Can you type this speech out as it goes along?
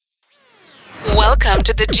Welcome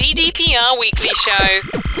to the GDPR Weekly Show,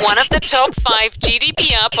 one of the top 5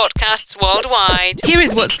 GDPR podcasts worldwide. Here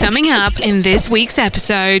is what's coming up in this week's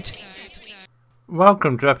episode.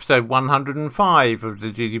 Welcome to episode 105 of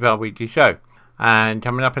the GDPR Weekly Show. And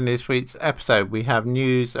coming up in this week's episode, we have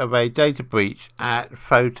news of a data breach at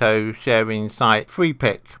photo sharing site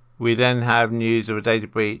Freepik. We then have news of a data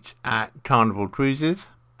breach at Carnival Cruises.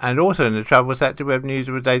 And also in the travel sector, we have news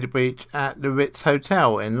of a data breach at the Ritz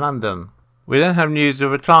Hotel in London. We then have news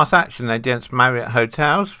of a class action against Marriott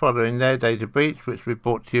Hotels following their data breach, which we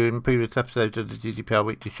brought to you in previous episodes of the GDPR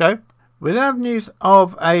Weekly Show. We then have news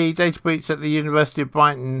of a data breach at the University of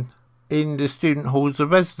Brighton in the student halls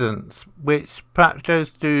of residence, which perhaps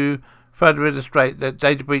goes to further illustrate that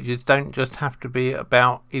data breaches don't just have to be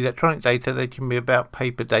about electronic data, they can be about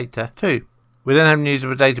paper data too. We then have news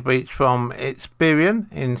of a data breach from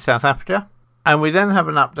Experian in South Africa. And we then have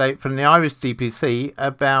an update from the Irish DPC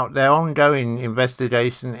about their ongoing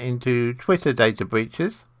investigation into Twitter data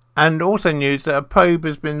breaches. And also news that a probe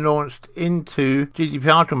has been launched into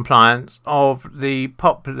GDPR compliance of the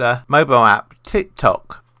popular mobile app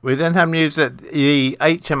TikTok. We then have news that the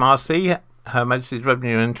HMRC, Her Majesty's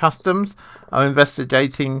Revenue and Customs, are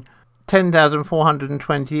investigating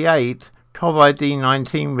 10,428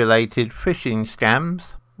 COVID-19 related phishing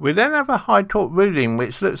scams. We then have a High Court ruling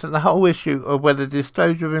which looks at the whole issue of whether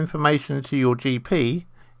disclosure of information to your GP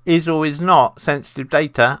is or is not sensitive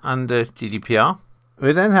data under GDPR.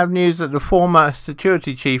 We then have news that the former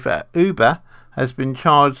security chief at Uber has been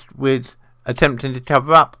charged with attempting to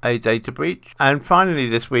cover up a data breach. And finally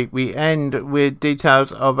this week we end with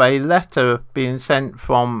details of a letter being sent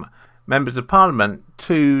from members of Parliament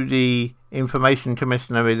to the Information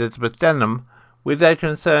Commissioner Elizabeth Denham with their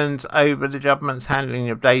concerns over the government's handling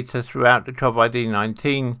of data throughout the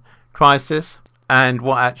COVID-19 crisis and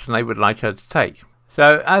what action they would like her to take.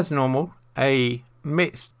 So, as normal, a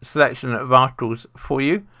mixed selection of articles for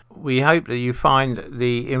you. We hope that you find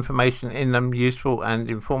the information in them useful and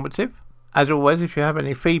informative. As always, if you have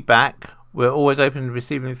any feedback, we're always open to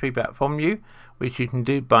receiving feedback from you, which you can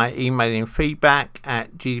do by emailing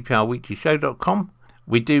feedback@gdprweeklyshow.com.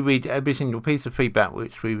 We do read every single piece of feedback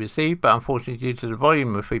which we receive, but unfortunately due to the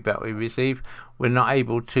volume of feedback we receive, we're not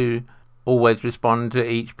able to always respond to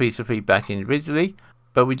each piece of feedback individually.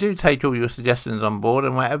 But we do take all your suggestions on board,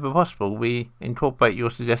 and wherever possible we incorporate your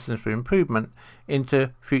suggestions for improvement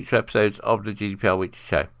into future episodes of the GDPR Weekly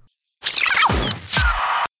Show.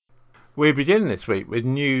 We begin this week with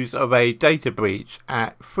news of a data breach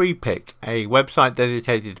at Freepik, a website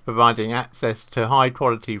dedicated to providing access to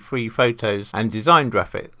high-quality free photos and design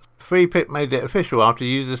graphics. Freepik made it official after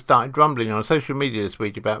users started grumbling on social media this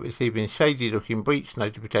week about receiving shady-looking breach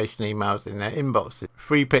notification emails in their inboxes.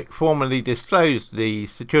 Freepik formally disclosed the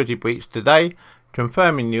security breach today,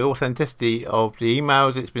 confirming the authenticity of the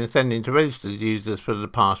emails it's been sending to registered users for the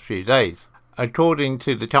past few days. According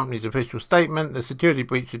to the company's official statement, the security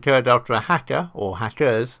breach occurred after a hacker, or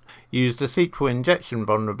hackers, used a SQL injection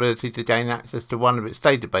vulnerability to gain access to one of its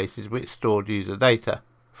databases which stored user data.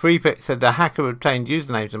 Freepik said the hacker obtained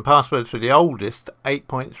usernames and passwords for the oldest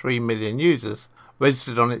 8.3 million users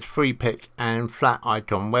registered on its Freepik and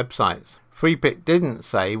Flaticon websites. Freepik didn't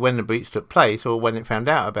say when the breach took place or when it found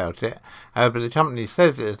out about it. However, the company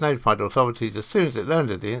says it has notified authorities as soon as it learned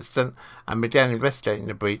of the incident and began investigating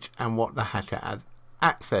the breach and what the hacker had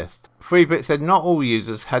accessed. Freepik said not all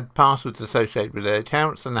users had passwords associated with their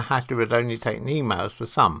accounts and the hacker had only taken emails for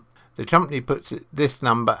some. The company puts this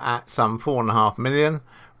number at some 4.5 million,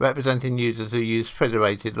 representing users who use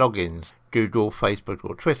federated logins, Google, Facebook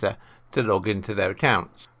or Twitter, to log into their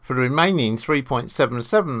accounts. For the remaining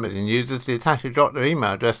 3.77 million users, the attacker got their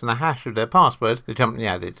email address and a hash of their password, the company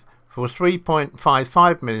added. For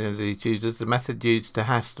 3.55 million of these users, the method used to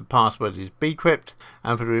hash the password is bcrypt,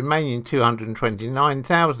 and for the remaining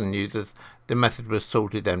 229,000 users, the method was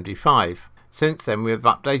sorted MD5. Since then, we have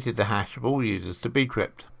updated the hash of all users to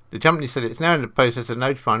bcrypt. The company said it's now in the process of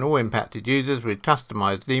notifying all impacted users with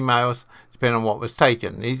customised emails depending on what was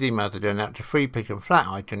taken. These emails are going out to Freepik and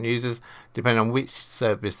Flaticon users depending on which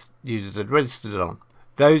service users had registered on.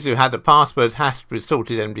 Those who had a password hashed with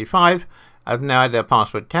sorted MD5 have now had their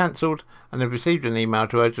password cancelled and have received an email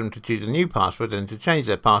to urge them to choose a new password and to change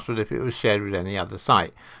their password if it was shared with any other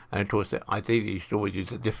site. And of course, ideally you should always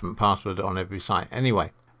use a different password on every site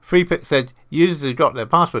anyway. Freepik said users who got their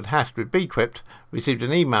password hashed with bcrypt received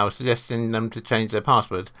an email suggesting them to change their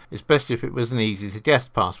password, especially if it was an easy to guess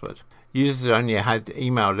password. Users who only had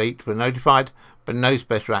email leaked were notified, but no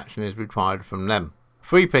special action is required from them.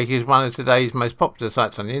 Freepik is one of today's most popular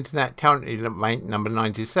sites on the internet, currently ranked number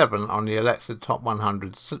 97 on the Alexa Top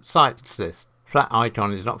 100 sites list. Flat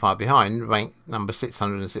Icon is not far behind, ranked number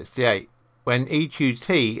 668. When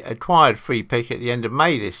EQT acquired Freepik at the end of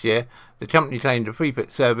May this year, the company claimed the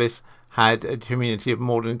Freepik service had a community of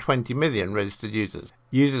more than 20 million registered users.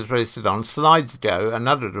 Users registered on Slidesgo,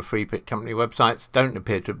 another of the Freepik company websites, don't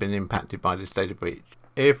appear to have been impacted by this data breach.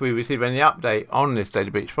 If we receive any update on this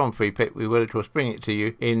data breach from Freepik, we will of course bring it to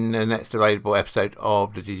you in the next available episode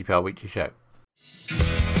of the GDPR Weekly Show.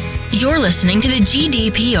 You're listening to the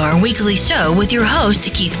GDPR Weekly Show with your host,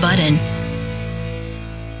 Keith Budden.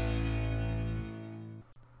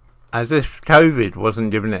 As if COVID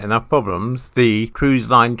wasn't giving it enough problems, the cruise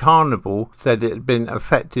line Carnival said it had been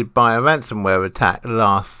affected by a ransomware attack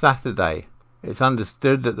last Saturday. It's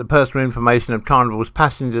understood that the personal information of Carnival's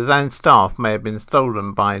passengers and staff may have been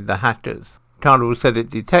stolen by the hackers. Carnival said it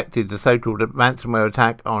detected the so-called ransomware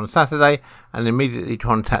attack on Saturday and immediately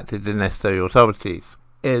contacted the necessary authorities.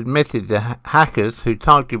 It admitted the hackers, who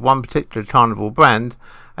targeted one particular Carnival brand,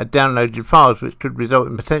 had downloaded files which could result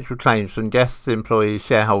in potential claims from guests, employees,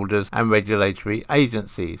 shareholders and regulatory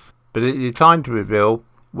agencies. But it declined to reveal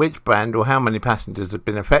which brand or how many passengers had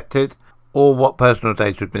been affected or what personal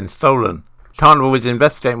data had been stolen. Carnival is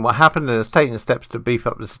investigating what happened and has taken steps to beef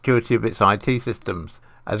up the security of its IT systems.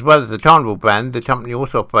 As well as the Carnival brand, the company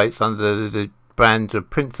also operates under the brands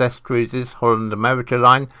of Princess Cruises, Holland America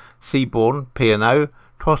Line, Seabourn, P&O,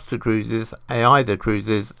 Costa Cruises, AIDA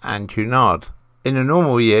Cruises and Cunard. In a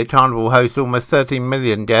normal year, Carnival hosts almost 13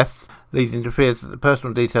 million guests, leading to fears that the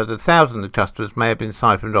personal details of thousands of customers may have been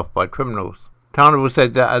siphoned off by criminals. Carnival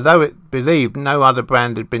said that although it believed no other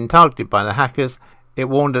brand had been targeted by the hackers, it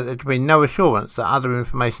warned that there could be no assurance that other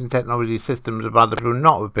information technology systems of others would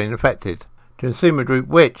not have been affected. Consumer Group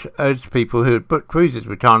Which urged people who had booked cruises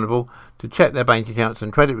with Carnival to check their bank accounts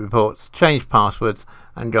and credit reports, change passwords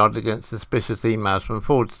and guard against suspicious emails from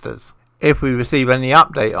fraudsters. If we receive any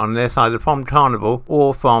update on this, either from Carnival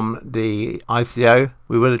or from the ICO,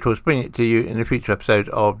 we will of course bring it to you in a future episode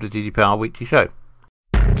of the GDPR Weekly Show.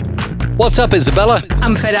 What's up, Isabella?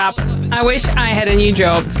 I'm fed up. I wish I had a new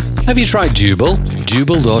job. Have you tried Jubal?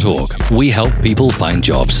 Jubal.org. We help people find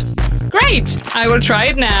jobs. Great! I will try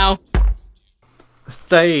it now.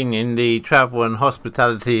 Staying in the travel and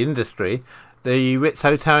hospitality industry, the Ritz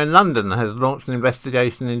Hotel in London has launched an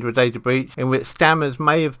investigation into a data breach in which scammers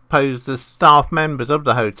may have posed as staff members of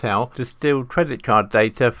the hotel to steal credit card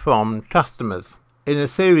data from customers. In a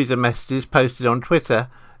series of messages posted on Twitter,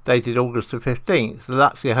 dated August the 15th, the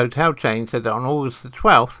luxury hotel chain said that on August the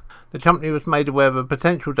 12th, the company was made aware of a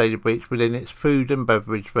potential data breach within its food and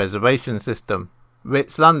beverage reservation system.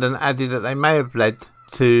 Ritz London added that they may have led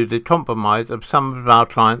to the compromise of some of our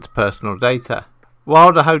clients' personal data.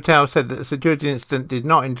 While the hotel said that the security incident did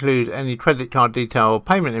not include any credit card detail or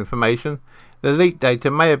payment information, the leaked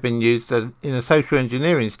data may have been used in a social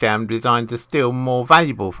engineering scam designed to steal more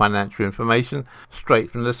valuable financial information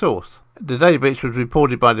straight from the source. The data breach was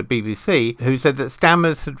reported by the BBC, who said that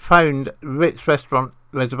scammers had phoned Ritz restaurant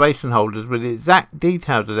reservation holders with the exact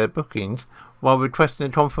details of their bookings while requesting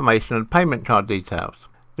a confirmation of payment card details.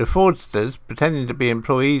 The fraudsters, pretending to be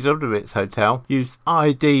employees of the Ritz Hotel, used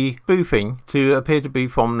ID spoofing to appear to be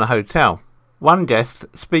from the hotel. One guest,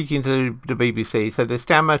 speaking to the BBC, said the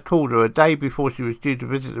scammer called her a day before she was due to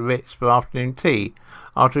visit the Ritz for afternoon tea.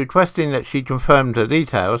 After requesting that she confirmed her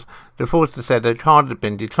details, the fraudster said her card had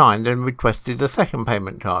been declined and requested a second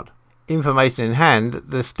payment card. Information in hand,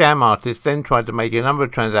 the scam artist then tried to make a number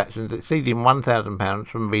of transactions exceeding £1,000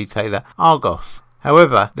 from retailer Argos.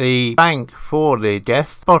 However, the bank for the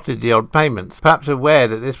guest spotted the odd payments. Perhaps aware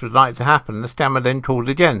that this was likely to happen, the scammer then called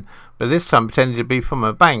again, but this time pretended to be from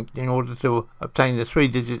a bank in order to obtain the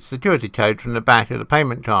 3-digit security code from the back of the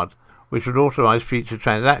payment card, which would authorise future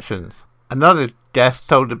transactions. Another guest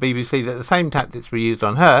told the BBC that the same tactics were used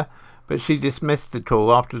on her, but she dismissed the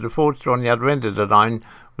call after the fraudster on the other end of the line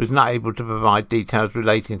was not able to provide details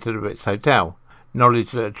relating to the Ritz Hotel,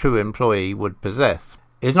 knowledge that a true employee would possess.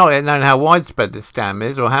 It's not yet known how widespread this scam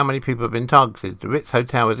is or how many people have been targeted. The Ritz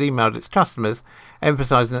Hotel has emailed its customers,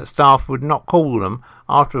 emphasising that staff would not call them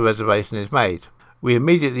after a reservation is made. We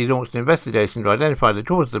immediately launched an investigation to identify the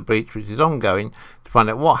cause of the breach, which is ongoing, to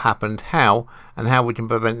find out what happened, how, and how we can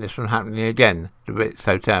prevent this from happening again, the Ritz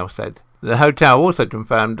Hotel said. The hotel also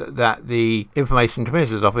confirmed that the Information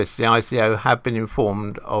Commissioner's Office, the ICO, have been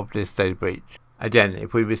informed of this data breach. Again,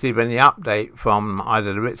 if we receive any update from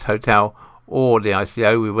either the Ritz Hotel or the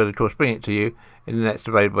ICO, we will of course bring it to you in the next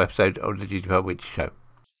available episode of the GDPR Weekly Show.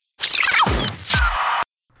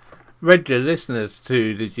 Regular listeners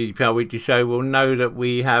to the GDPR Weekly Show will know that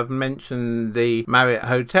we have mentioned the Marriott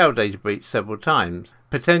Hotel data breach several times.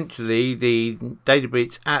 Potentially, the data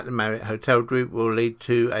breach at the Marriott Hotel Group will lead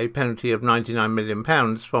to a penalty of £99 million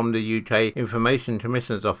from the UK Information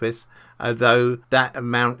Commissioner's Office, although that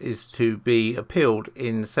amount is to be appealed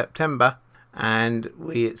in September. And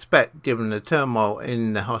we expect, given the turmoil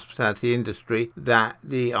in the hospitality industry, that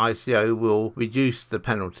the ICO will reduce the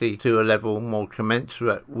penalty to a level more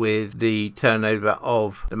commensurate with the turnover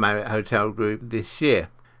of the Marriott Hotel Group this year.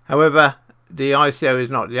 However, the ICO is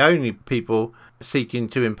not the only people seeking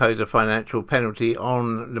to impose a financial penalty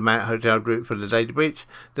on the Marriott Hotel Group for the data breach.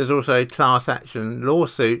 There's also a class action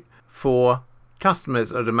lawsuit for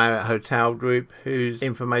customers of the Marriott Hotel Group whose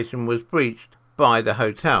information was breached by the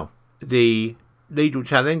hotel. The legal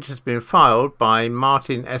challenge has been filed by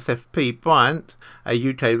Martin SFP Bryant, a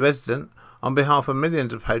UK resident, on behalf of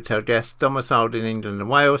millions of hotel guests domiciled in England and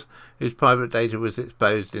Wales whose private data was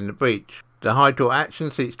exposed in the breach. The High Court action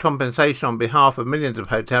seeks compensation on behalf of millions of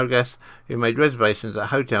hotel guests who made reservations at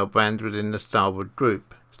hotel brands within the Starwood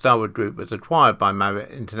Group. Starwood Group was acquired by Marriott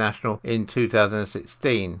International in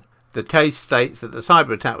 2016. The case states that the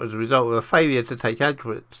cyber attack was a result of a failure to take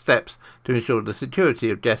adequate steps to ensure the security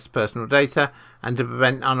of guests' personal data and to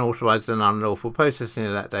prevent unauthorised and unlawful processing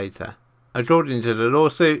of that data. According to the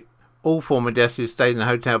lawsuit, all former guests who stayed in the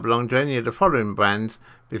hotel belonging to any of the following brands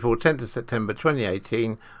before 10th of September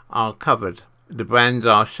 2018 are covered. The brands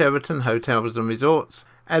are Sheraton Hotels and Resorts,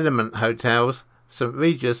 Element Hotels, St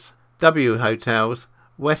Regis, W Hotels,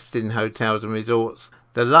 Westin Hotels and Resorts,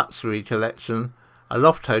 the Luxury Collection,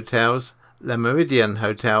 Aloft Hotels, Le Méridien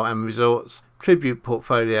Hotel and Resorts, Tribute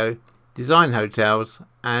Portfolio, Design Hotels,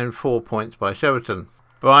 and 4 Points by Sheraton.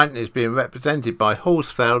 Bryant is being represented by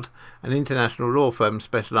Horsfeld, an international law firm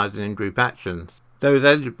specialising in group actions. Those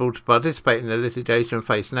eligible to participate in the litigation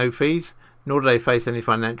face no fees, nor do they face any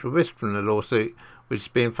financial risk from the lawsuit, which is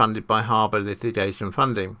being funded by Harbour Litigation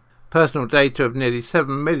Funding. Personal data of nearly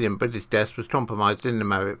 7 million British guests was compromised in the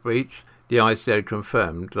Marriott breach, the ICO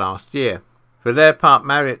confirmed last year. For their part,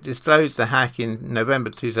 Marriott disclosed the hack in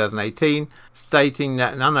November 2018, stating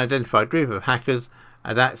that an unidentified group of hackers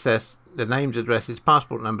had accessed the names, addresses,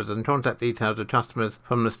 passport numbers and contact details of customers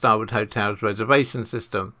from the Starwood Hotel's reservation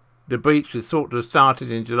system. The breach was thought to have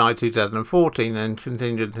started in July 2014 and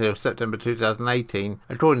continued until September 2018,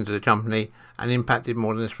 according to the company, and impacted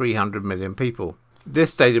more than 300 million people.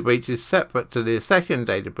 This data breach is separate to the second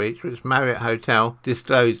data breach, which Marriott Hotel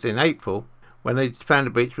disclosed in April, when they found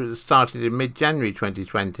a breach which started in mid-January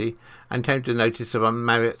 2020 and came to notice of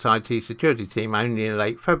Marriott's IT security team only in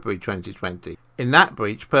late February 2020. In that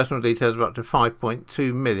breach, personal details of up to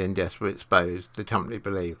 5.2 million guests were exposed, the company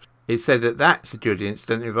believes. It said that security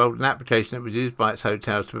incident involved an application that was used by its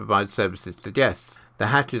hotels to provide services to guests. The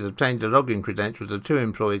hackers obtained the login credentials of 2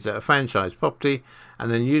 employees at a franchise property and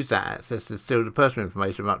then used that access to steal the personal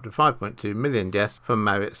information of up to 5.2 million guests from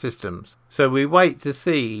Marriott systems. So we wait to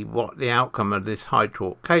see what the outcome of this High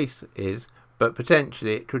Court case is, but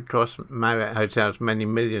potentially it could cost Marriott Hotels many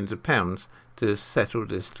millions of pounds to settle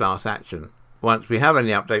this class action. Once we have any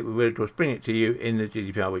update, we will of course bring it to you in the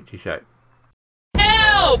GDPR Weekly Show.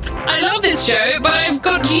 Help! I love this show, but I've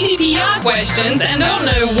got GDPR questions and don't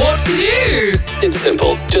know what to do. It's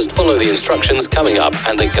simple. Just follow the instructions coming up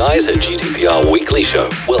and the guys at GDPR Weekly Show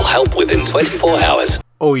will help within 24 hours.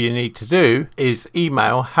 All you need to do is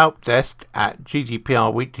email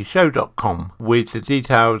helpdesk@gdprweeklyshow.com with the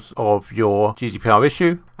details of your GDPR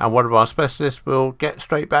issue, and one of our specialists will get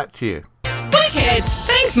straight back to you. Wicked!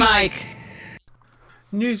 Thanks, Mike.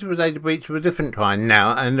 News of a data breach of a different kind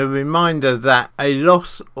now, and a reminder that a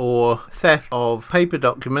loss or theft of paper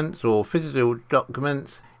documents or physical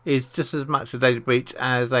documents is just as much a data breach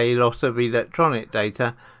as a loss of electronic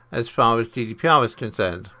data as far as GDPR is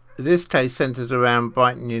concerned. This case centres around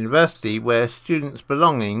Brighton University, where students'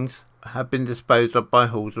 belongings have been disposed of by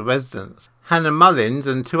halls of residence. Hannah Mullins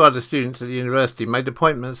and 2 other students at the university made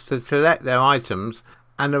appointments to collect their items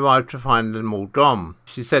and arrived to find them all gone.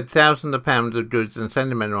 She said thousands of pounds of goods and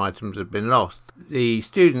sentimental items had been lost. The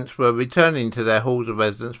students were returning to their halls of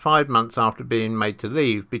residence 5 months after being made to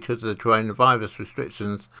leave because of the coronavirus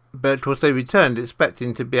restrictions, but of course they returned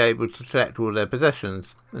expecting to be able to collect all their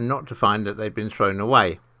possessions and not to find that they'd been thrown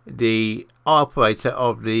away. The operator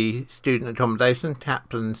of the student accommodation,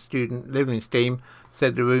 Kaplan Student Living Scheme,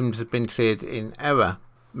 said the rooms had been cleared in error.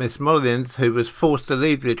 Miss Mullins, who was forced to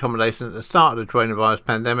leave the accommodation at the start of the coronavirus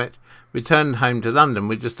pandemic, returned home to London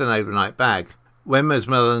with just an overnight bag. When Ms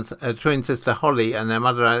Mullins, her twin sister Holly and their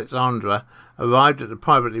mother Alexandra arrived at the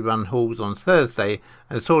privately run halls on Thursday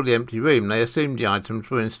and saw the empty room, they assumed the items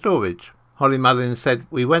were in storage. Holly Mullins said,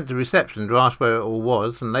 "We went to reception to ask where it all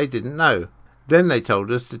was and they didn't know. Then they told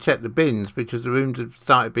us to check the bins because the rooms had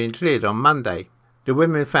started being cleared on Monday. The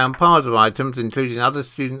women found piles of items, including other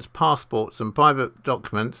students' passports and private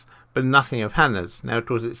documents, but nothing of Hannah's. Now, of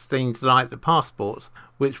course, it's things like the passports,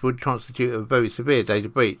 which would constitute a very severe data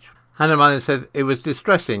breach." Hannah Mullins said, "It was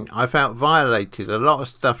distressing. I felt violated. A lot of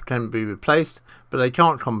stuff can be replaced, but they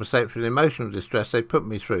can't compensate for the emotional distress they put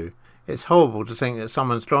me through. It's horrible to think that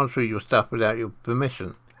someone's gone through your stuff without your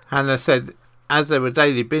permission." Hannah said, as there were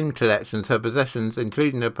daily bin collections, her possessions,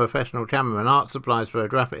 including a professional camera and art supplies for her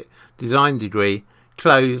graphic design degree,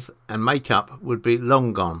 clothes and makeup, would be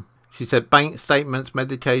long gone. She said bank statements,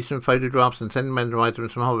 medication, photographs and sentimental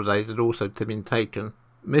items from holidays had also been taken.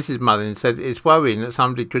 Mrs. Mullins said, "It's worrying that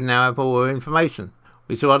somebody could now have all her information.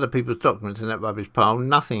 We saw other people's documents in that rubbish pile.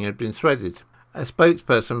 Nothing had been shredded." A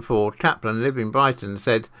spokesperson for Kaplan Live in Brighton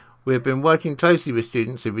said, "We have been working closely with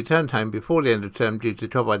students who returned home before the end of term due to the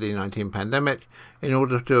COVID-19 pandemic in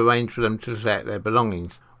order to arrange for them to collect their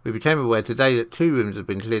belongings. We became aware today that 2 rooms have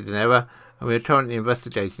been cleared in error, and we are currently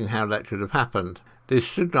investigating how that should have happened. This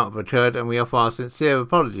should not have occurred, and we offer our sincere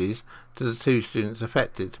apologies to the 2 students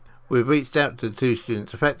affected. We have reached out to the 2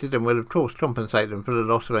 students affected and will of course compensate them for the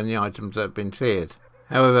loss of any items that have been cleared."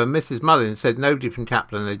 However, Mrs. Mullins said nobody from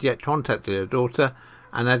Kaplan had yet contacted her daughter,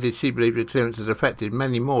 and added she believed the clearance had affected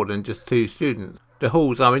many more than just 2 students. The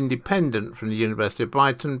halls are independent from the University of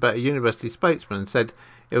Brighton, but a university spokesman said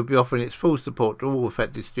it would be offering its full support to all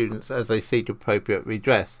affected students as they seek appropriate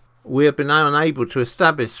redress. "We have been unable to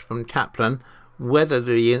establish from Kaplan whether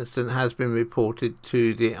the incident has been reported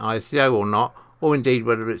to the ICO or not, or indeed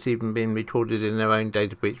whether it's even been recorded in their own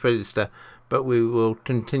data breach register, but we will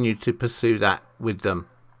continue to pursue that with them."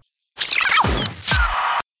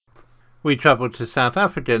 We travel to South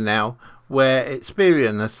Africa now, where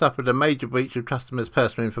Experian has suffered a major breach of customers'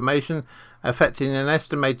 personal information, affecting an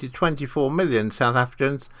estimated 24 million South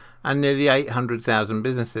Africans and nearly 800,000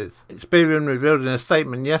 businesses. Experian revealed in a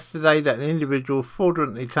statement yesterday that an individual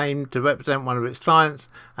fraudulently claimed to represent one of its clients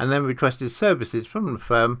and then requested services from the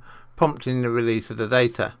firm, prompting the release of the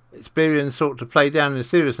data. Experian sought to play down the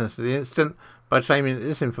seriousness of the incident by claiming that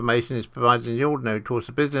this information is provided in the ordinary course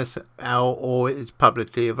of business or is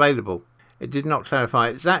publicly available. It did not clarify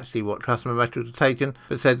exactly what customer records were taken,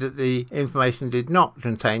 but said that the information did not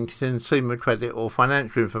contain consumer credit or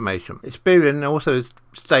financial information. Experian also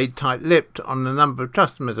stayed tight-lipped on the number of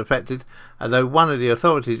customers affected, although one of the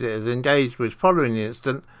authorities it has engaged with following the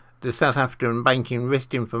incident, the South African Banking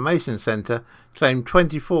Risk Information Centre, claimed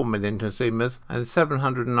 24 million consumers and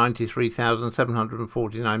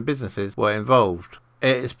 793,749 businesses were involved.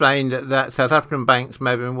 It explained that South African banks may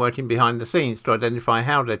have been working behind the scenes to identify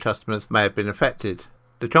how their customers may have been affected.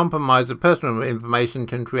 The compromise of personal information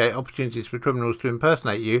can create opportunities for criminals to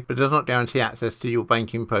impersonate you, but does not guarantee access to your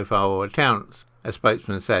banking profile or accounts, a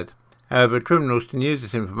spokesman said. However, criminals can use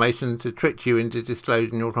this information to trick you into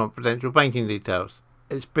disclosing your confidential banking details.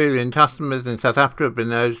 Experian customers in South Africa have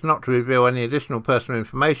been urged not to reveal any additional personal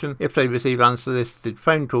information if they receive unsolicited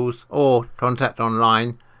phone calls or contact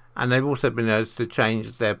online, and they've also been urged to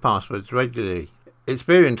change their passwords regularly.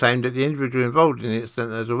 Experian claimed that the individual involved in the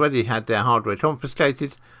incident has already had their hardware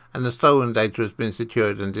confiscated and the stolen data has been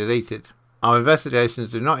secured and deleted. "Our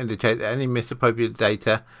investigations do not indicate that any misappropriated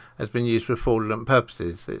data has been used for fraudulent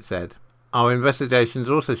purposes," it said. "Our investigations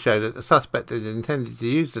also show that the suspect had intended to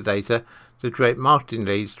use the data to create marketing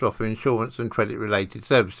leads to offer insurance and credit-related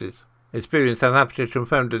services." Experian South Africa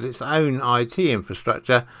confirmed that its own IT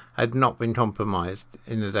infrastructure had not been compromised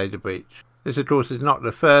in the data breach. This, of course, is not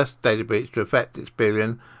the first data breach to affect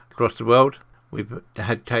Experian across the world. We've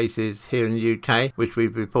had cases here in the UK, which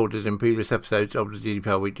we've reported in previous episodes of the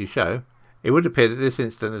GDPR Weekly Show. It would appear that this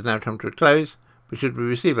incident has now come to a close, but should we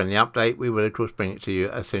receive any update, we will, of course, bring it to you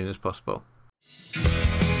as soon as possible.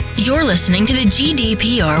 You're listening to the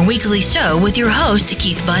GDPR Weekly Show with your host,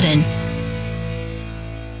 Keith Budden.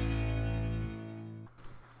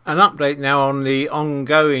 An update now on the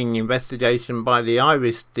ongoing investigation by the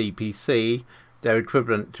Irish DPC, their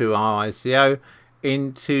equivalent to our ICO,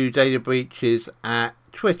 into data breaches at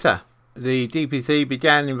Twitter. The DPC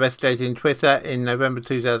began investigating Twitter in November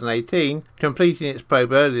 2018, completing its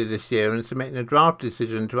probe earlier this year and submitting a draft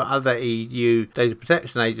decision to other EU data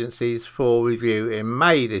protection agencies for review in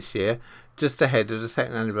May this year, just ahead of the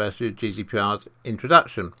second anniversary of GDPR's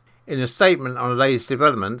introduction. In a statement on the latest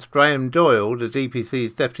developments, Graham Doyle, the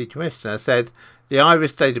DPC's Deputy Commissioner, said the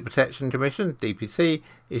Irish Data Protection Commission, DPC,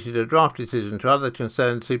 issued a draft decision to other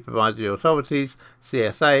concerned supervisory authorities,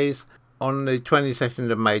 CSAs, on the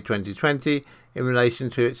 22nd of May 2020 in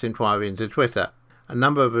relation to its inquiry into Twitter. A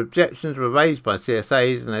number of objections were raised by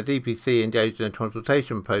CSAs, and the DPC engaged in a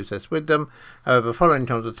consultation process with them. However, following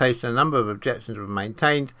consultation, a number of objections were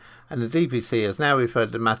maintained, and the DPC has now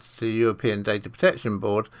referred the matter to the European Data Protection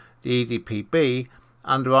Board, the EDPB,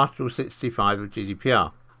 under Article 65 of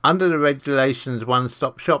GDPR. Under the regulation's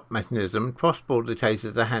one-stop shop mechanism, cross-border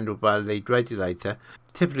cases are handled by a lead regulator,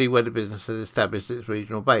 typically where the business has established its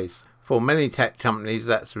regional base. For many tech companies,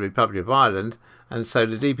 that's the Republic of Ireland, and so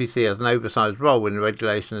the DPC has an oversized role in the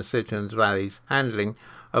regulation of Silicon Valley's handling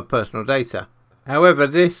of personal data. However,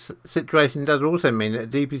 this situation does also mean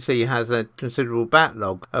that the DPC has a considerable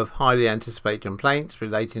backlog of highly anticipated complaints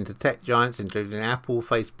relating to tech giants including Apple,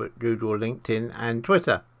 Facebook, Google, LinkedIn and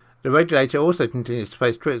Twitter. The regulator also continues to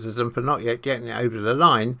face criticism for not yet getting it over the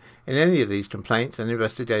line in any of these complaints and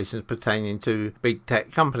investigations pertaining to big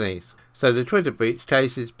tech companies. So the Twitter breach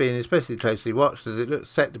case is being especially closely watched as it looks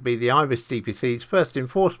set to be the Irish DPC's first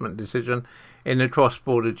enforcement decision in the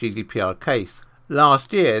cross-border GDPR case.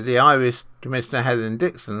 Last year, the Irish Commissioner Helen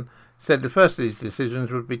Dixon said the first of these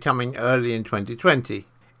decisions would be coming early in 2020.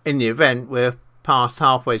 In the event, we're past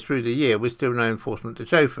halfway through the year with still no enforcement to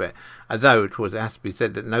show for it, although it has to be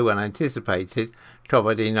said that no one anticipated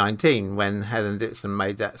COVID-19 when Helen Dixon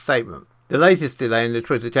made that statement. The latest delay in the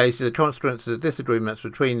Twitter case is a consequence of disagreements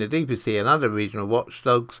between the DPC and other regional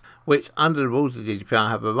watchdogs, which, under the rules of GDPR,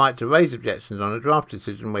 have a right to raise objections on a draft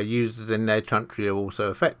decision where users in their country are also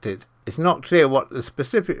affected. It's not clear what the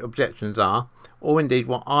specific objections are, or indeed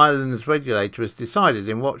what Ireland's regulator has decided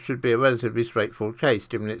in what should be a relatively straightforward case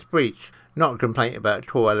given its breach, not a complaint about a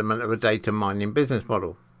core element of a data mining business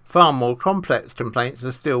model. Far more complex complaints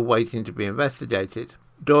are still waiting to be investigated.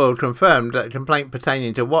 Doyle confirmed that a complaint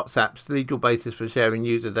pertaining to WhatsApp's legal basis for sharing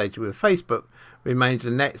user data with Facebook remains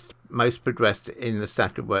the next most progressed in the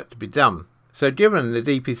stack of work to be done. So given the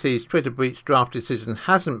DPC's Twitter breach draft decision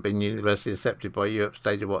hasn't been universally accepted by Europe's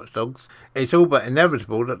data watchdogs, it's all but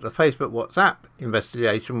inevitable that the Facebook WhatsApp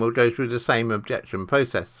investigation will go through the same objection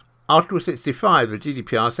process. Article 65 of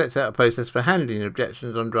GDPR sets out a process for handling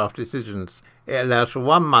objections on draft decisions. It allows for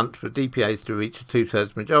 1 month for DPAs to reach a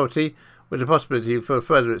 2/3 majority, with the possibility for a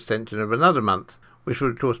further extension of another month, which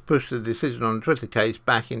would of course push the decision on the Twitter case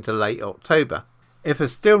back into late October. If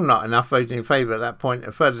there's still not enough voting in favour at that point,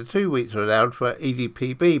 a further 2 weeks are allowed for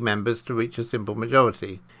EDPB members to reach a simple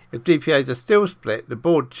majority. If DPAs are still split, the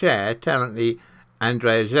board chair, currently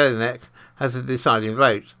Andrea Jelinek, has a deciding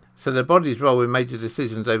vote, so the body's role in major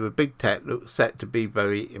decisions over big tech looks set to be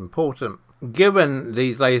very important. Given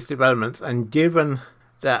these latest developments, and given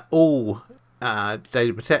that all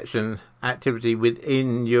data protection activity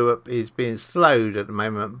within Europe is being slowed at the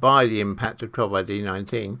moment by the impact of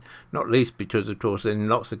COVID-19, not least because, of course, in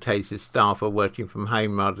lots of cases staff are working from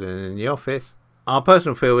home rather than in the office. Our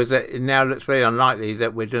personal feel is that it now looks very unlikely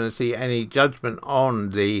that we're going to see any judgment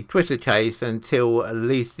on the Twitter case until at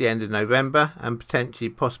least the end of November and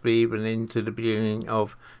potentially possibly even into the beginning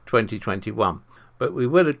of 2021. But we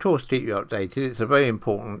will, of course, keep you updated. It's a very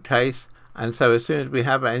important case, and so as soon as we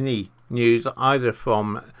have any news either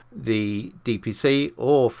from the DPC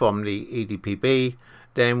or from the EDPB,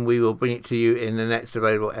 then we will bring it to you in the next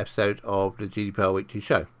available episode of the GDPR Weekly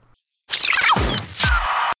Show.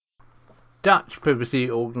 Dutch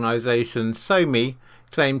privacy organisation SOMI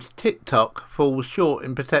claims TikTok falls short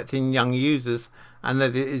in protecting young users and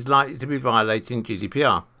that it is likely to be violating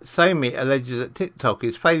GDPR. SOMI alleges that TikTok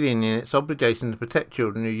is failing in its obligation to protect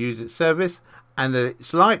children who use its service, and that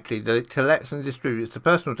it's likely that it collects and distributes the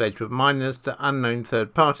personal data of minors to unknown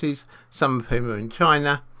third parties, some of whom are in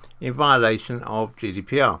China, in violation of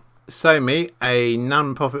GDPR. SOMI, a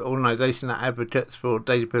non-profit organisation that advocates for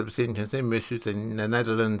data privacy and consumer issues in the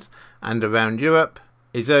Netherlands and around Europe,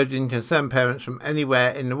 is urging concerned parents from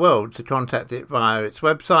anywhere in the world to contact it via its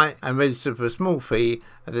website and register for a small fee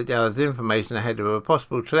as it gathers information ahead of a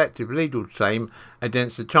possible collective legal claim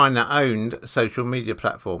against the China-owned social media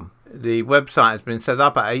platform. The website has been set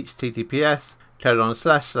up at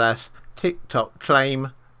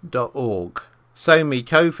https://tiktokclaim.org. SOMI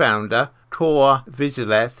co-founder Cor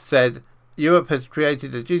Vigileth said, Europe has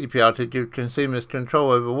created a GDPR to give consumers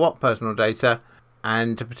control over what personal data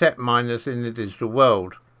and to protect minors in the digital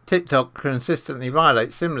world. TikTok consistently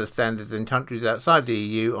violates similar standards in countries outside the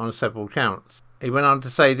EU on several counts. He went on to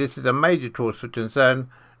say this is a major cause for concern,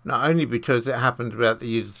 not only because it happens without the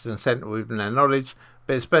user's consent or even their knowledge,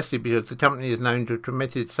 but especially because the company is known to have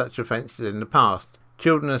committed such offences in the past.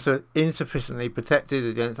 Children are insufficiently protected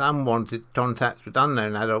against unwanted contacts with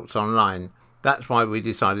unknown adults online. That's why we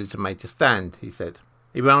decided to make a stand, he said.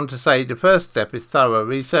 He went on to say the first step is thorough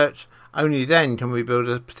research. Only then can we build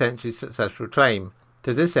a potentially successful claim.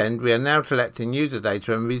 To this end, we are now collecting user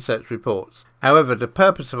data and research reports. However, the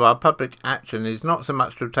purpose of our public action is not so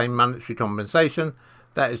much to obtain monetary compensation,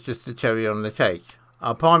 that is just the cherry on the cake.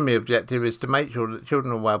 Our primary objective is to make sure that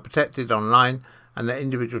children are well protected online and that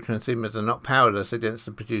individual consumers are not powerless against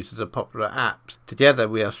the producers of popular apps. Together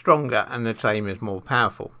we are stronger and the claim is more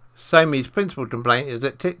powerful. SOMI's principal complaint is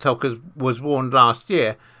that TikTok was warned last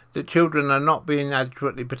year that children are not being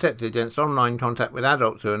adequately protected against online contact with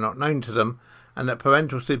adults who are not known to them, and that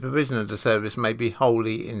parental supervision of the service may be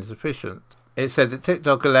wholly insufficient. It said that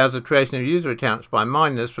TikTok allows the creation of user accounts by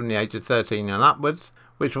minors from the age of 13 and upwards,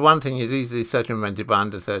 which for one thing is easily circumvented by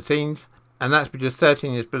under 13s, and that's because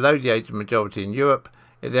 13 is below the age of majority in Europe.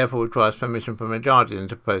 It therefore requires permission from a guardian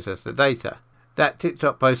to process the data. That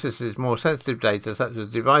TikTok processes more sensitive data such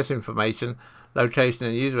as device information, location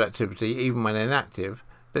and user activity even when inactive,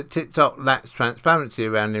 that TikTok lacks transparency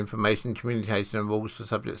around information, communication and rules for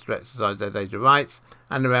subjects to exercise their data rights,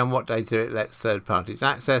 and around what data it lets third parties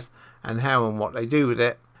access, and how and what they do with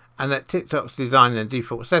it, and that TikTok's design and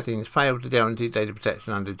default settings fail to guarantee data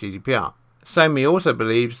protection under GDPR. SOMI also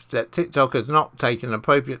believes that TikTok has not taken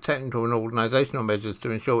appropriate technical and organisational measures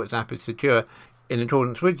to ensure its app is secure in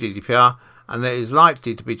accordance with GDPR, and that it is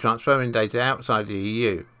likely to be transferring data outside the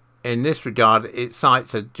EU. In this regard, it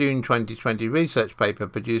cites a June 2020 research paper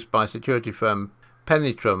produced by security firm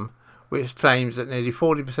Penetrum, which claims that nearly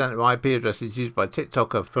 40% of IP addresses used by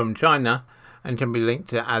TikTok are from China and can be linked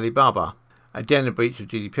to Alibaba. Again, a breach of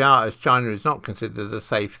GDPR, as China is not considered a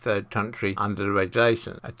safe third country under the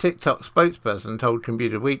regulations. A TikTok spokesperson told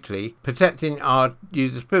Computer Weekly, "Protecting our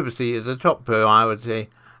users' privacy is a top priority,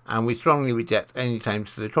 and we strongly reject any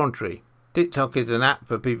claims to the contrary. TikTok is an app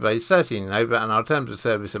for people aged 13 and over, and our terms of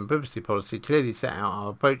service and privacy policy clearly set out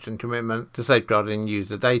our approach and commitment to safeguarding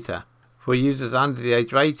user data. For users under the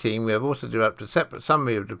age of 18, we have also developed a separate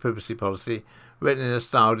summary of the privacy policy, written in a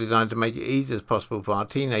style designed to make it easy as possible for our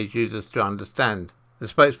teenage users to understand." The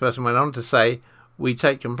spokesperson went on to say, "We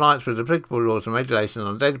take compliance with applicable laws and regulations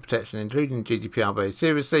on data protection, including GDPR, very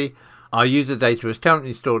seriously. Our user data is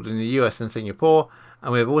currently stored in the US and Singapore,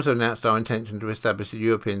 and we have also announced our intention to establish a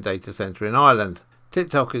European data centre in Ireland.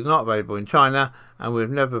 TikTok is not available in China, and we have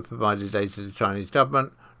never provided data to the Chinese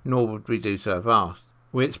government, nor would we do so if asked."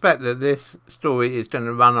 We expect that this story is going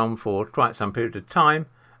to run on for quite some period of time,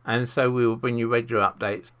 and so we will bring you regular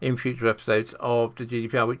updates in future episodes of the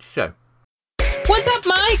GDPR Weekly Show. What's up,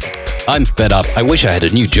 Mike? I'm fed up. I wish I had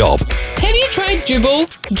a new job. Have you tried Jubal?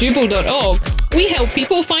 Jubal.org. We help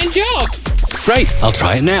people find jobs. Great, I'll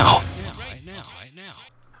try it now.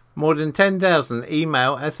 More than 10,000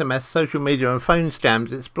 email, SMS, social media and phone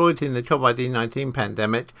scams exploiting the COVID-19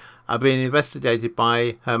 pandemic are being investigated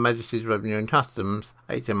by Her Majesty's Revenue and Customs,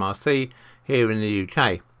 HMRC, here in the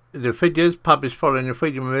UK. The figures, published following a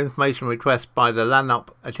Freedom of Information request by the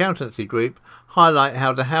Lanop Accountancy Group, highlight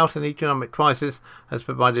how the health and economic crisis has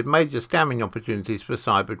provided major scamming opportunities for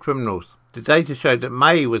cyber criminals. The data showed that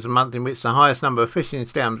May was a month in which the highest number of phishing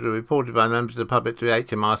scams were reported by members of the public to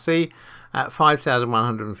HMRC at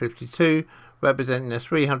 5,152, representing a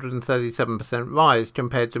 337% rise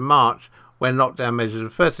compared to March, when lockdown measures were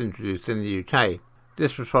first introduced in the UK.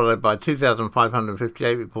 This was followed by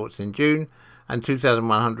 2,558 reports in June and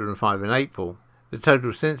 2,105 in April. The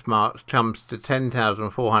total since March comes to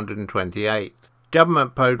 10,428.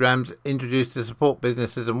 Government programmes introduced to support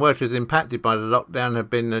businesses and workers impacted by the lockdown have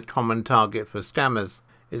been a common target for scammers.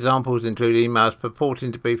 Examples include emails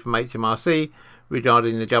purporting to be from HMRC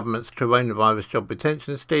regarding the government's coronavirus job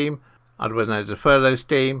retention scheme, otherwise known as the furlough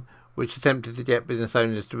scheme, which attempted to get business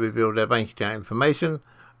owners to reveal their bank account information,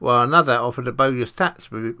 while another offered a bogus tax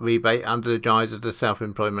rebate under the guise of the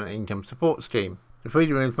Self-Employment Income Support Scheme. The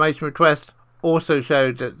Freedom of Information request also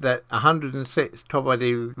showed that 106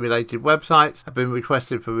 COVID-related websites have been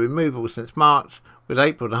requested for removal since March, with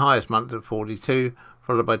April the highest month at 42,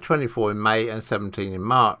 followed by 24 in May and 17 in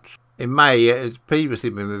March. In May, it has previously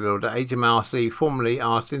been revealed that HMRC formally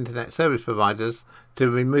asked internet service providers to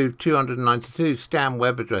remove 292 scam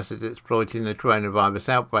web addresses exploiting the coronavirus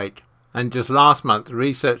outbreak. And just last month,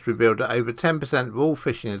 research revealed that over 10% of all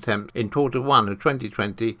phishing attempts in Q1 of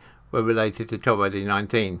 2020 were related to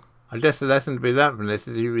COVID-19. I guess the lesson to be learned from this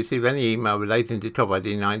is if you receive any email relating to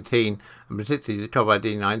COVID-19, and particularly the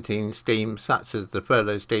COVID-19 scheme such as the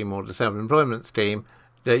furlough scheme or the self-employment scheme,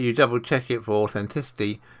 that you double check it for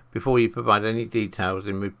authenticity before you provide any details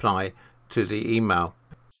in reply to the email.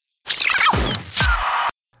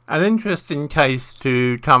 An interesting case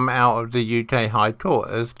to come out of the UK High Court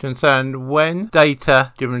has concerned when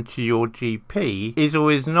data given to your GP is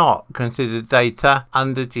or is not considered data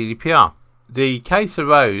under GDPR. The case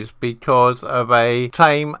arose because of a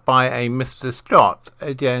claim by a Mr. Stott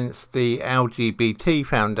against the LGBT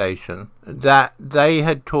Foundation that they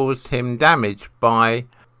had caused him damage by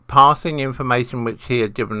passing information which he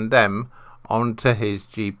had given them on to his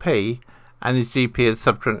GP, and his GP had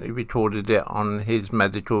subsequently recorded it on his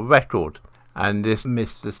medical record. And this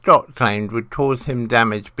Mr. Stott claimed would cause him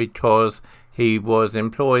damage because he was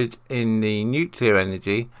employed in the nuclear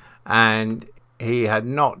energy and he had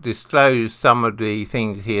not disclosed some of the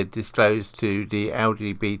things he had disclosed to the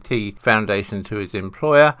LGBT Foundation to his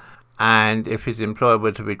employer, and if his employer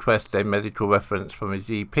were to request a medical reference from his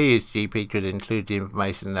GP could include the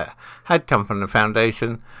information that had come from the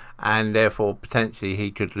foundation, and therefore potentially he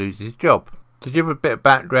could lose his job. To give a bit of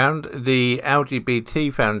background, the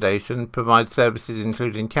LGBT Foundation provides services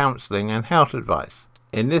including counselling and health advice.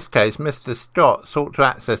 In this case, Mr. Stott sought to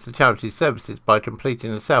access the charity's services by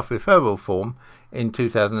completing a self-referral form in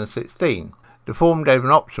 2016. The form gave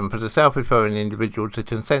an option for the self-referring individual to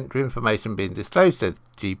consent to information being disclosed to the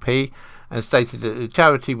GP and stated that the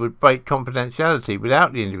charity would break confidentiality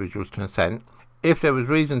without the individual's consent if there was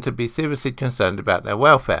reason to be seriously concerned about their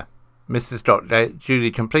welfare. Mr. Stott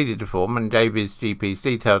duly completed the form and gave his GP's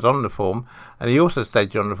details on the form, and he also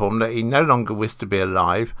stated on the form that he no longer wished to be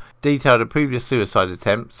alive, detailed a previous suicide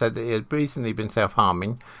attempt, said that he had recently been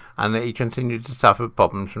self-harming, and that he continued to suffer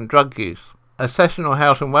problems from drug use. A sessional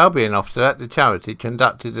health and wellbeing officer at the charity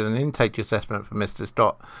conducted an intake assessment for Mr.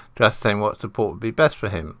 Stott to ascertain what support would be best for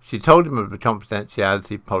him. She told him of the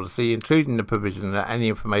confidentiality policy, including the provision that any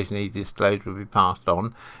information he disclosed would be passed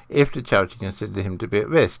on if the charity considered him to be at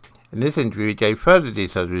risk. In this interview, he gave further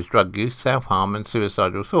details of his drug use, self-harm and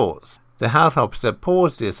suicidal thoughts. The health officer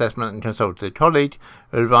paused the assessment and consulted a colleague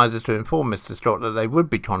who advised us to inform Mr. Stott that they would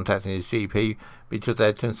be contacting his GP because they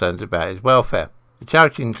had concerns about his welfare. The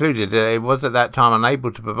charity concluded that it was at that time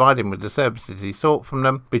unable to provide him with the services he sought from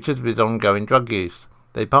them because of his ongoing drug use.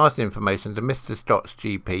 They passed the information to Mr. Stott's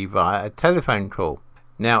GP via a telephone call.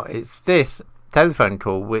 Now, it's this telephone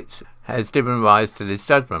call which has given rise to this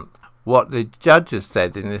judgment. What the judge has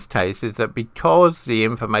said in this case is that because the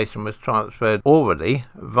information was transferred orally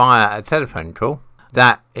via a telephone call,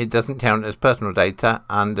 that it doesn't count as personal data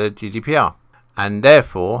under GDPR, and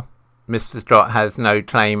therefore Mr. Stott has no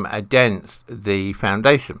claim against the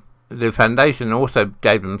foundation. The foundation also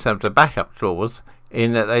gave themselves a backup clause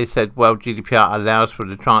in that they said, well, GDPR allows for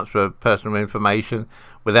the transfer of personal information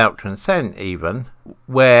without consent even,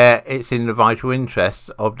 where it's in the vital interests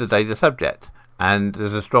of the data subject. And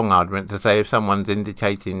there's a strong argument to say if someone's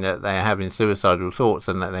indicating that they're having suicidal thoughts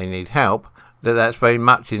and that they need help, that's very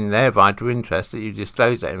much in their vital interest that you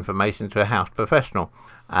disclose that information to a health professional.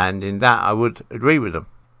 And in that I would agree with them.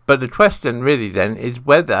 But the question really then is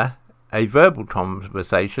whether a verbal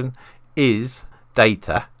conversation is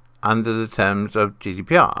data under the terms of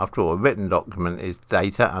GDPR. After all, a written document is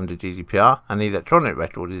data under GDPR, an electronic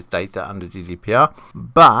record is data under GDPR,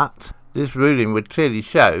 but this ruling would clearly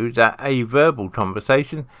show that a verbal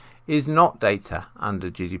conversation is not data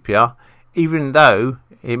under GDPR, even though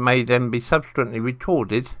it may then be subsequently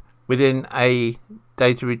recorded within a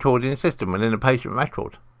data recording system, within a patient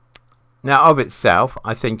record. Now, of itself,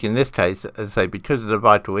 I think in this case, as I say, because of the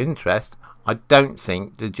vital interest, I don't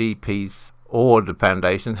think the GPs or the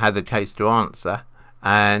foundation had a case to answer,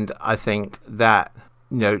 and I think that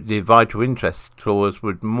the vital interest clause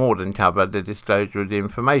would more than cover the disclosure of the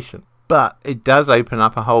information. But it does open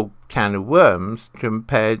up a whole can of worms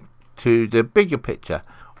compared to the bigger picture.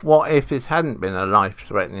 What if this hadn't been a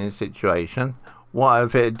life-threatening situation? What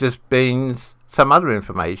if it had just been some other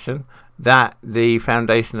information that the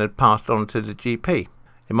foundation had passed on to the GP?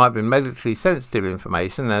 It might be medically sensitive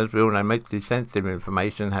information. As we all know, medically sensitive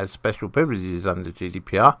information has special privileges under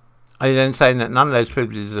GDPR. Are you then saying that none of those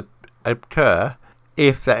privileges occur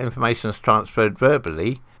if that information is transferred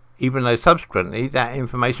verbally, even though subsequently that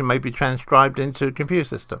information may be transcribed into a computer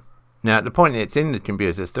system? Now, at the point it's in the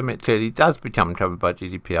computer system, it clearly does become covered by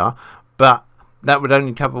GDPR, but that would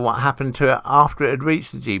only cover what happened to it after it had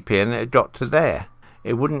reached the GP and it had got to there.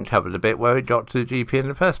 It wouldn't cover the bit where it got to the GP in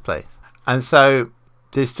the first place. And so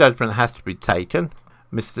this judgment has to be taken.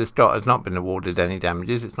 Mr. Stott has not been awarded any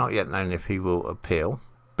damages. It's not yet known if he will appeal.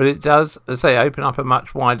 But it does, as I say, open up a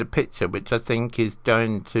much wider picture, which I think is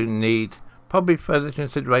going to need probably further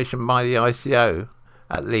consideration by the ICO,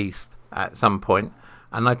 at least, at some point.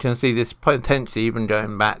 And I can see this potentially even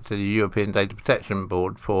going back to the European Data Protection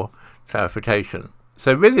Board for clarification.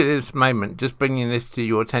 So really at this moment, just bringing this to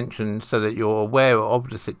your attention so that you're aware of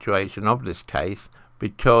the situation of this case,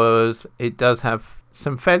 because it does have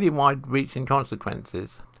some fairly wide-reaching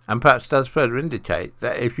consequences, and perhaps does further indicate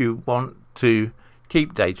that if you want to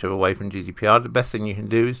keep data away from GDPR, the best thing you can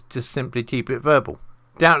do is just simply keep it verbal.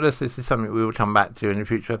 Doubtless this is something we will come back to in a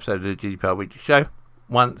future episode of the GDPR Weekly Show,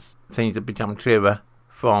 once things have become clearer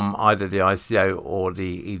from either the ICO or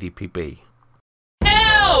the EDPB.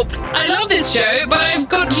 Help! I love this show, but I've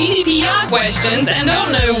got GDPR questions and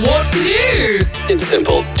don't know what to do. It's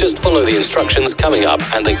simple. Just follow the instructions coming up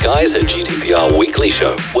and the guys at GDPR Weekly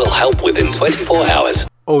Show will help within 24 hours.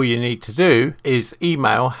 All you need to do is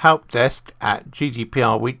email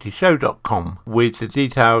helpdesk@gdprweeklyshow.com with the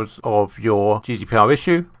details of your GDPR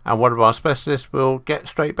issue, and one of our specialists will get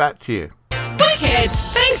straight back to you. Wicked!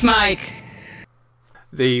 Thanks, Mike.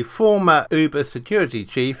 The former Uber security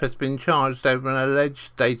chief has been charged over an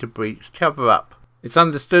alleged data breach cover-up. It's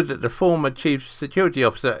understood that the former chief security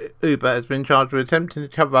officer at Uber has been charged with attempting to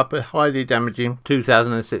cover up a highly damaging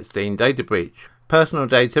 2016 data breach. Personal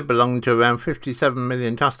data belonging to around 57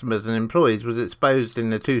 million customers and employees was exposed in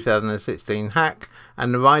the 2016 hack,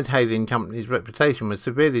 and the ride-hailing company's reputation was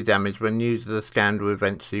severely damaged when news of the scandal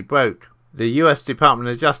eventually broke. The US Department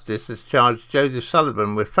of Justice has charged Joseph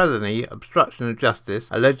Sullivan with felony obstruction of justice,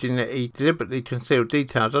 alleging that he deliberately concealed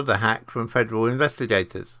details of the hack from federal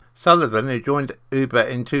investigators. Sullivan, who joined Uber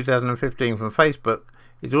in 2015 from Facebook,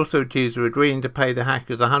 is also accused of agreeing to pay the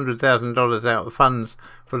hackers $100,000 out of funds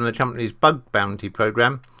from the company's bug bounty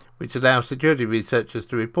program, which allows security researchers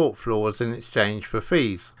to report flaws in exchange for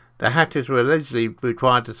fees. The hackers were allegedly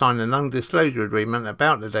required to sign a non-disclosure agreement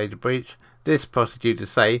about the data breach. This,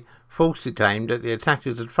 prosecutors say, falsely claimed that the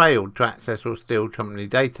attackers had failed to access or steal company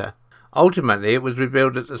data. Ultimately, it was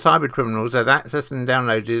revealed that the cybercriminals had accessed and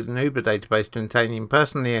downloaded an Uber database containing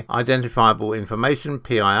personally identifiable information,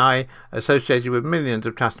 PII, associated with millions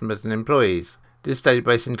of customers and employees. This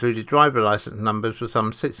database included driver license numbers for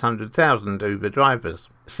some 600,000 Uber drivers.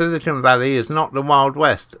 Silicon Valley is not the Wild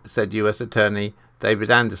West, said US Attorney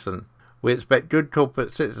David Anderson. We expect good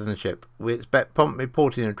corporate citizenship. We expect prompt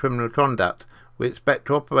reporting of criminal conduct. We expect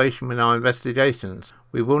cooperation with our investigations.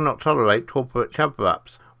 We will not tolerate corporate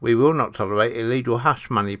cover-ups. We will not tolerate illegal hush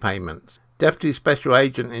money payments. Deputy Special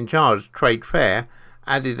Agent in Charge, Craig Fair,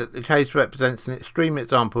 added that the case represents an extreme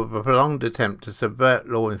example of a prolonged attempt to subvert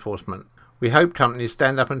law enforcement. We hope companies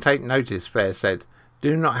stand up and take notice, Fair said.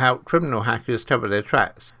 Do not help criminal hackers cover their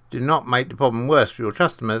tracks. Do not make the problem worse for your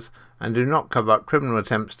customers, and do not cover up criminal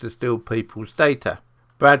attempts to steal people's data.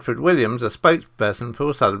 Bradford Williams, a spokesperson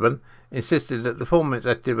for Sullivan, insisted that the former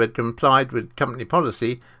executive had complied with company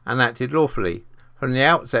policy and acted lawfully. From the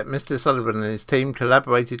outset, Mr. Sullivan and his team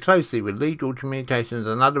collaborated closely with legal, communications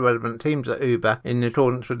and other relevant teams at Uber in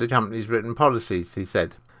accordance with the company's written policies, he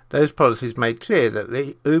said. Those policies made clear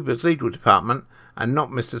that Uber's legal department, and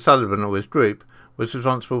not Mr. Sullivan or his group, was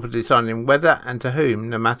responsible for deciding whether and to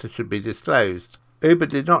whom the matter should be disclosed. Uber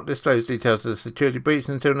did not disclose details of the security breach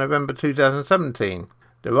until November 2017.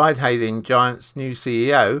 The ride-hailing giant's new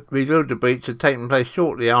CEO revealed the breach had taken place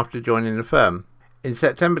shortly after joining the firm. In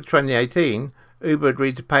September 2018, Uber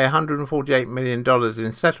agreed to pay $148 million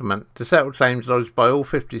in settlement to settle claims lodged by all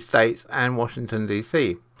 50 states and Washington,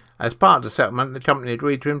 D.C. As part of the settlement, the company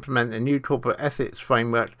agreed to implement a new corporate ethics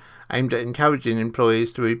framework aimed at encouraging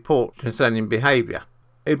employees to report concerning behaviour.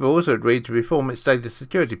 Uber also agreed to reform its data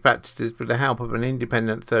security practices with the help of an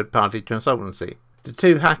independent third-party consultancy. The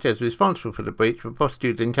two hackers responsible for the breach were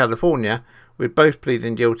prosecuted in California, with both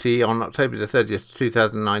pleading guilty on October 30th,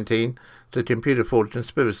 2019 to computer fraud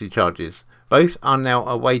conspiracy charges. Both are now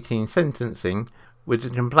awaiting sentencing, with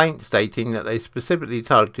the complaint stating that they specifically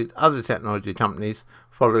targeted other technology companies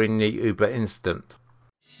following the Uber incident.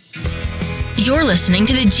 You're listening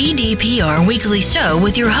to the GDPR Weekly Show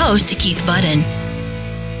with your host, Keith Budden.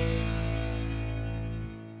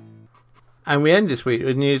 And we end this week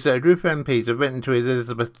with news that a group of MPs have written to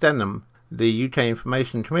Elizabeth Denham, the UK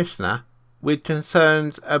Information Commissioner, with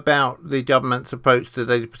concerns about the government's approach to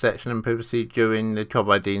data protection and privacy during the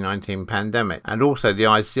COVID-19 pandemic, and also the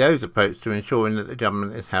ICO's approach to ensuring that the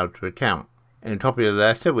government is held to account. In a copy of the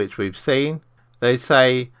letter, which we've seen, they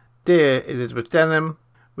say, "Dear Elizabeth Denham,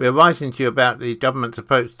 we are writing to you about the government's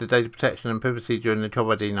approach to data protection and privacy during the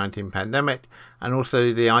COVID-19 pandemic, and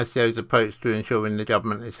also the ICO's approach to ensuring the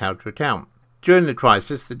government is held to account. During the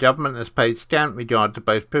crisis, the government has paid scant regard to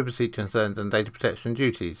both privacy concerns and data protection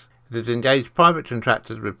duties. It has engaged private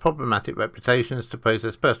contractors with problematic reputations to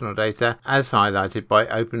process personal data, as highlighted by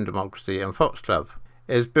Open Democracy and Foxglove.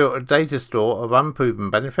 It has built a data store of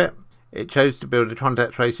unproven benefit. It chose to build a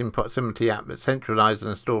contact tracing proximity app that centralised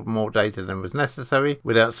and stored more data than was necessary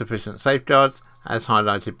without sufficient safeguards, as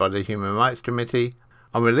highlighted by the Human Rights Committee.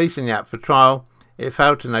 On releasing the app for trial, it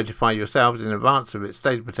failed to notify yourselves in advance of its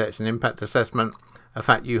data protection impact assessment, a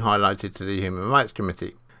fact you highlighted to the Human Rights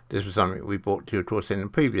Committee. This was something we brought to your course in a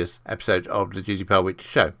previous episode of the GDPR Weekly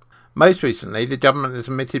Show. Most recently, the government has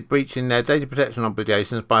admitted breaching their data protection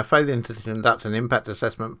obligations by failing to conduct an impact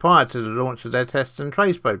assessment prior to the launch of their Test and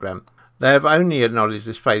Trace programme. They have only acknowledged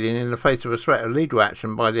this failing in the face of a threat of legal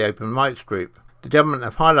action by the Open Rights Group. The government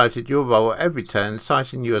have highlighted your role at every turn,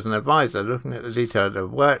 citing you as an advisor, looking at the detail of their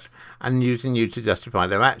work and using you to justify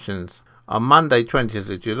their actions. On Monday, 20th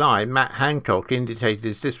of July, Matt Hancock indicated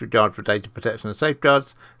his disregard for data protection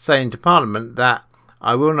safeguards, saying to Parliament that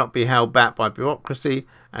I will not be held back by bureaucracy,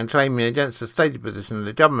 and claiming against the stated position of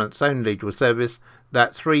the government's own legal service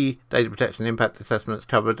that 3 data protection impact assessments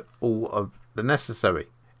covered all of the necessary.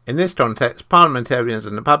 In this context, parliamentarians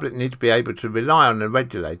and the public need to be able to rely on the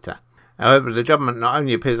regulator. However, the government not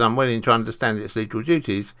only appears unwilling to understand its legal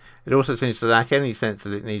duties, it also seems to lack any sense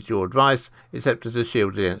that it needs your advice, except as a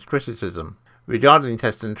shield against criticism. Regarding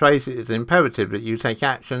Test and Trace, it is imperative that you take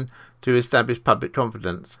action to establish public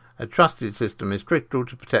confidence. A trusted system is critical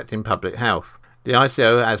to protecting public health. The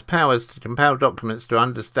ICO has powers to compel documents to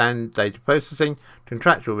understand data processing,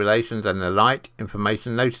 contractual relations and the like,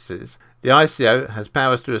 information notices. The ICO has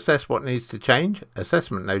powers to assess what needs to change,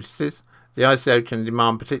 assessment notices. The ICO can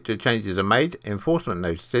demand particular changes are made, enforcement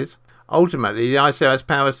notices. Ultimately, the ICO has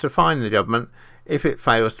powers to fine the government if it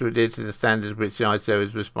fails to adhere to the standards which the ICO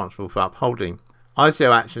is responsible for upholding.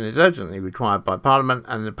 ICO action is urgently required by Parliament,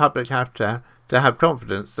 and the public have to have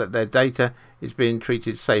confidence that their data is being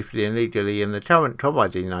treated safely and legally in the current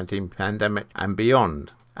COVID-19 pandemic and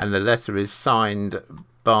beyond. And the letter is signed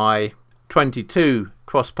by 22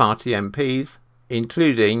 cross-party MPs,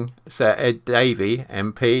 including Sir Ed Davey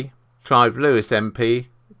MP, Clive Lewis MP,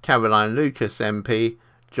 Caroline Lucas MP,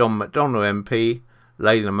 John McDonnell MP,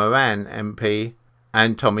 Layla Moran MP,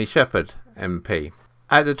 and Tommy Shepherd MP.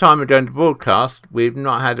 At the time of going to broadcast, we've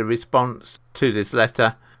not had a response to this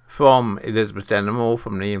letter from Elizabeth Denham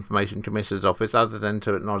from the Information Commissioner's Office, other than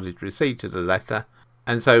to acknowledge receipt of the letter,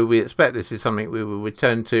 and so we expect this is something we will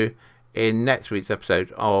return to in next week's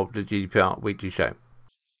episode of the GDPR Weekly Show.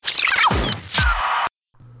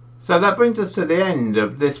 So that brings us to the end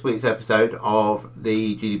of this week's episode of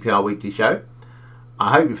the GDPR Weekly Show.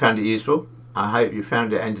 I hope you found it useful. I hope you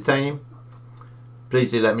found it entertaining.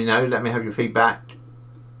 Please do let me know. Let me have your feedback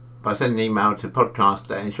by sending an email to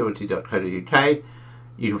podcast@ensurety.co.uk.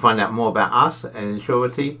 You can find out more about us at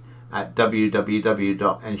Ensurety at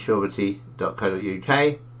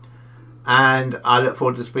www.ensurety.co.uk. And I look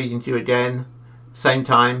forward to speaking to you again, same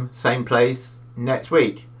time, same place, next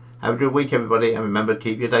week. Have a good week, everybody, and remember to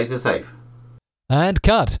keep your data safe. And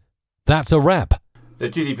cut. That's a wrap. The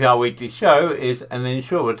GDPR Weekly Show is an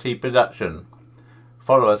Ensurety production.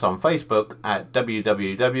 Follow us on Facebook at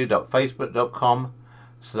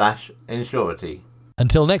www.facebook.com/Ensurety.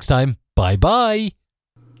 Until next time, bye-bye.